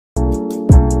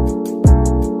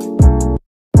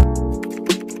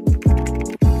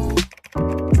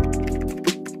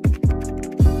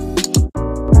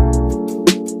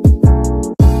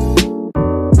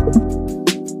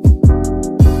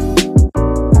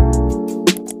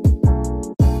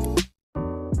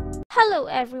Hello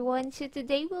everyone, so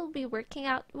today we'll be working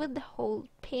out with the hold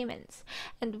payments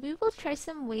and we will try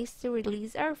some ways to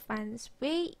release our funds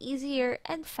way easier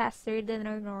and faster than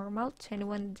our normal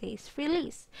 21 days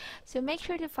release. So make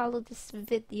sure to follow this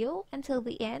video until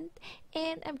the end,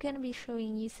 and I'm gonna be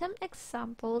showing you some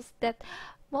examples that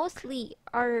mostly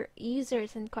our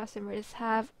users and customers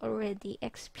have already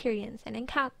experienced and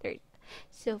encountered.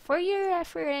 So for your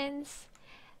reference,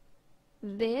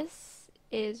 this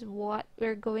is what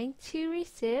we're going to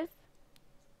receive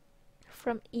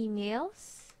from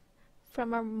emails,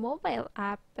 from our mobile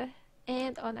app,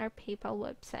 and on our PayPal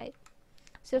website.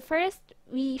 So first,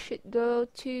 we should go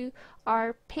to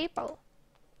our PayPal.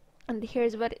 And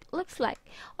here's what it looks like.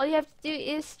 All you have to do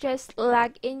is just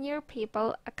log in your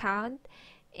PayPal account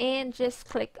and just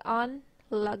click on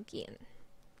login.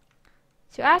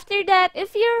 So after that,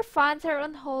 if your funds are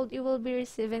on hold, you will be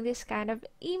receiving this kind of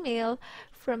email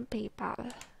from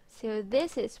PayPal. So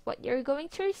this is what you're going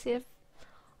to receive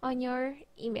on your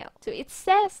email. So it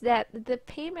says that the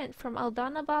payment from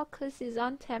Aldana Balcus is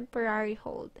on temporary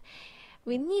hold.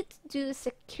 We need to do a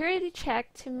security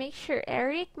check to make sure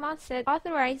Eric Monset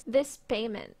authorized this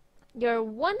payment. Your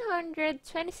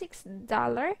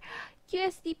 $126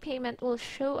 USD payment will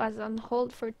show as on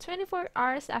hold for 24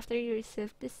 hours after you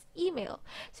receive this email.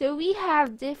 So we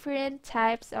have different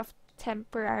types of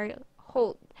temporary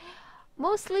hold.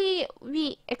 Mostly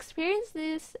we experience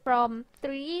this from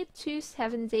 3 to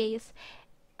 7 days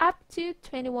up to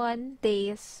 21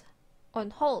 days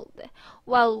on hold,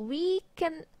 while we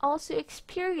can also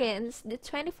experience the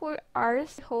 24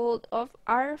 hours hold of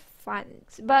our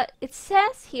funds. But it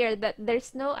says here that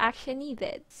there's no action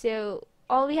needed, so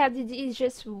all we have to do is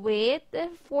just wait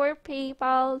for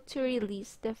PayPal to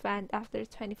release the fund after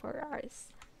 24 hours.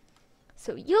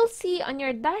 So you'll see on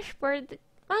your dashboard that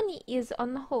money is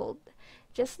on hold,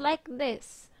 just like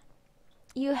this.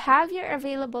 You have your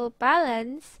available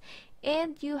balance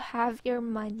and you have your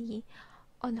money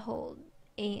on hold.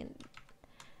 And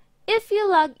if you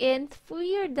log in through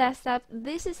your desktop,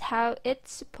 this is how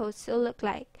it's supposed to look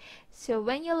like. So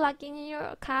when you log in your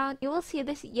account, you will see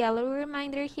this yellow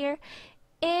reminder here,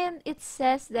 and it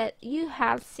says that you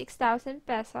have 6,000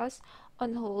 pesos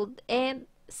on hold and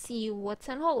see what's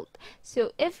on hold.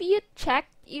 So if you check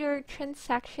your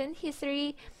transaction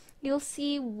history, you'll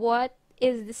see what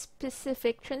is the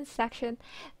specific transaction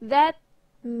that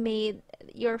made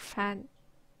your fund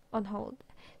on hold.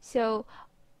 So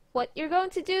what you're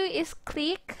going to do is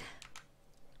click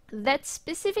that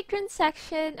specific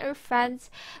transaction or funds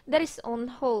that is on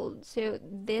hold. So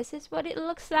this is what it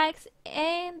looks like,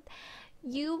 and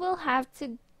you will have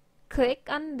to click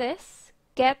on this,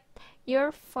 get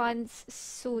your funds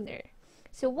sooner.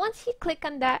 So once you click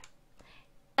on that,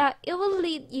 it will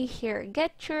lead you here,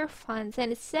 get your funds,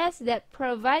 and it says that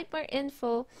provide more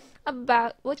info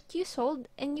about what you sold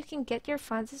and you can get your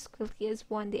funds as quickly as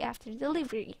 1 day after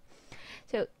delivery.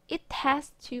 So it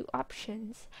has two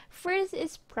options. First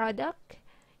is product.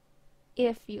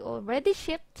 If you already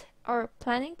shipped or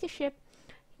planning to ship,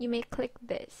 you may click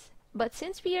this. But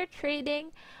since we are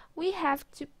trading, we have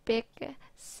to pick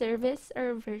service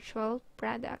or virtual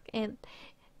product, and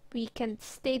we can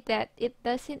state that it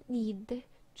doesn't need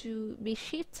to be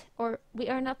shipped, or we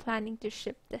are not planning to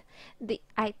ship the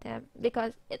item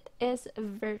because it is a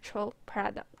virtual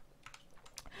product.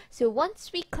 So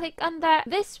once we click on that,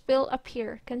 this will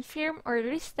appear, confirm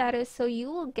order status, so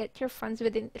you will get your funds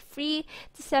within 3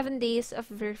 to 7 days of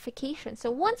verification.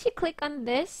 So once you click on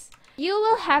this, you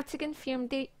will have to confirm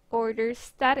the order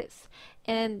status,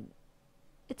 and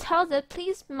it tells that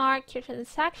please mark your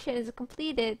transaction as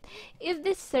completed if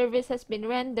this service has been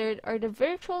rendered or the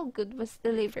virtual good was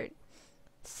delivered.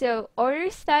 So order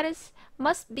status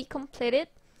must be completed,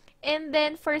 and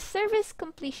then for service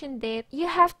completion date, you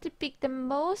have to pick the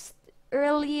most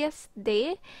earliest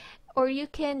day, or you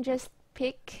can just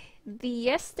pick the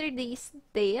yesterday's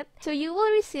date, so you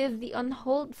will receive the on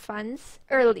hold funds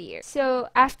earlier. So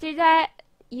after that,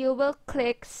 you will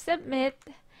click submit,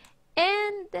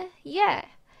 and yeah,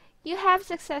 you have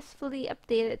successfully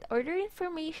updated order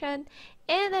information,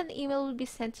 and an email will be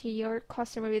sent to your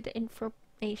customer with the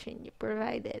information you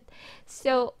provided.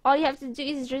 So all you have to do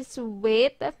is just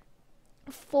wait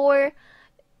for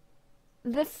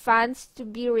the funds to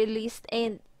be released,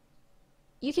 and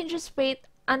you can just wait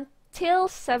until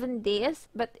 7 days,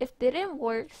 but if it didn't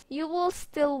work, you will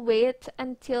still wait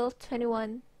until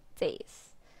 21 days.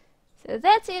 So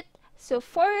that's it. So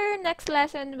for our next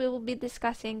lesson, we will be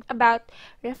discussing about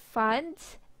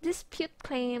refunds, dispute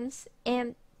claims,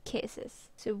 and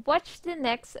cases. So watch the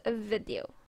next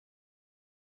video.